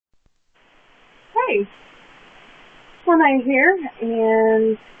Hey, Lynnea here,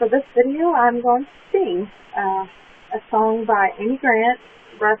 and for this video I'm going to sing a song by Amy Grant,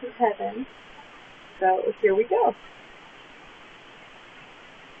 Breath of Heaven. So here we go.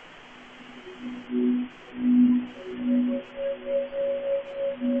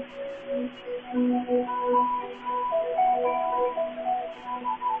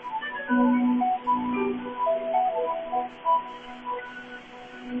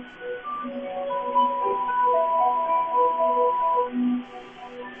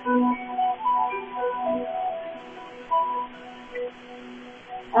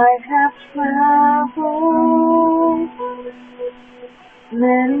 I have traveled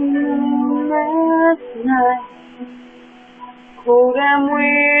many moonless nights, cold and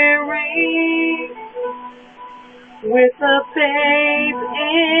weary, with a babe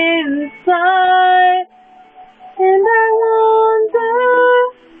inside, and I wonder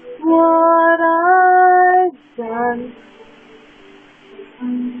what I've done.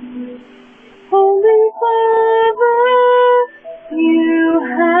 Holy Father, you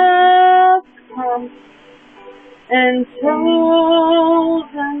have come and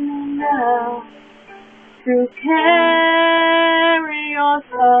chosen me now to carry your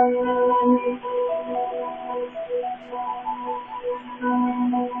son.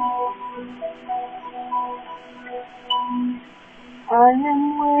 I am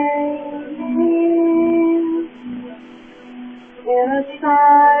waiting in a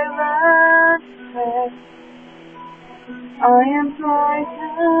silent place. I am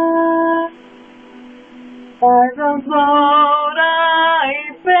frightened by the load I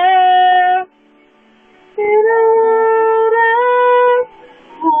bear in a world as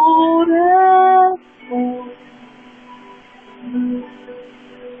cold as stone.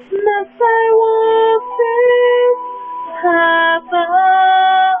 Must I walk this path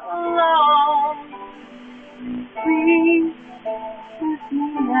alone? Please with me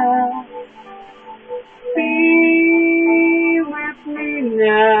now. Be with me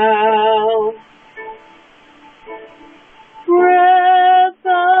now. Breath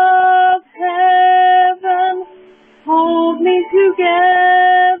of heaven, hold me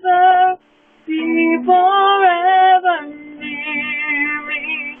together. Be forever near me.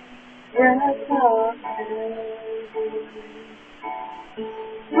 Breath of heaven.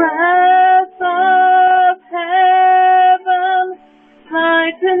 Breath of heaven,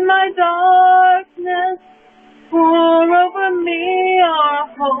 lighten my darkness. Pour over me your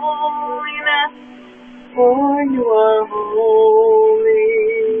holiness, for you are holy.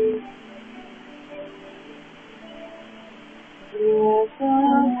 Breath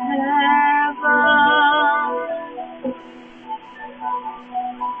of heaven.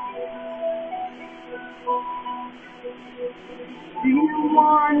 Do you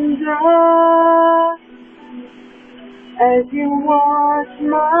wonder as you watch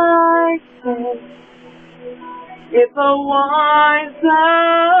my face, if a wiser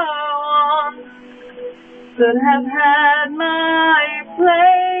one should have had my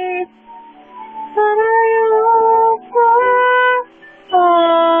place? But I offer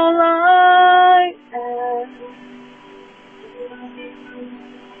all I am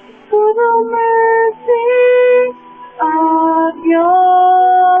for the mercy of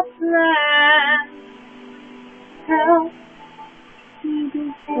your plan. Help me be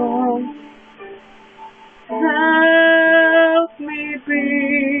strong. Help me be.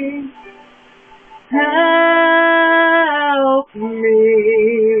 Help me.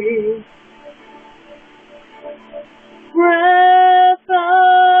 Breath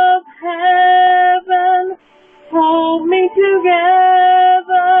of heaven, hold me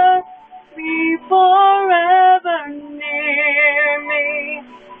together. Be forever near me.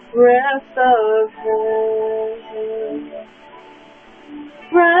 Breath of heaven.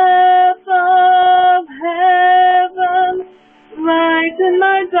 Breath of heaven, lighten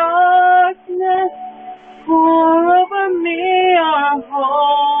my darkness. Pour over me your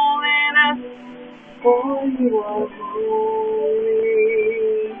holiness, for you are holy.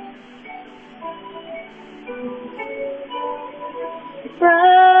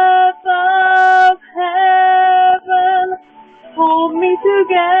 Breath of heaven, hold me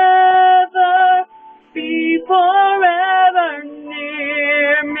together. Be forever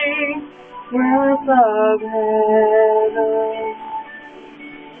near me. Breath of heaven.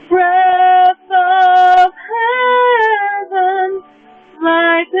 Breath of heaven,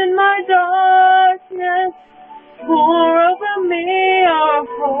 lighten my darkness. Pour over me your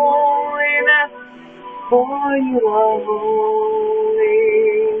holiness, for you are holy.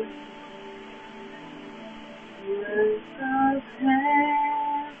 Breath of heaven.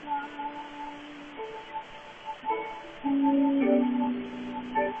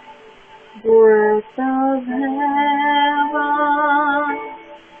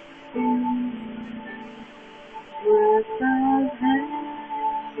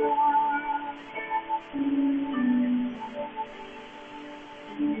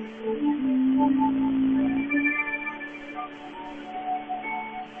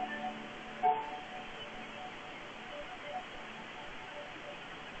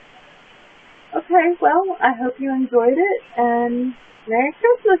 Okay, well, I hope you enjoyed it, and Merry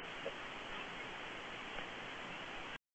Christmas!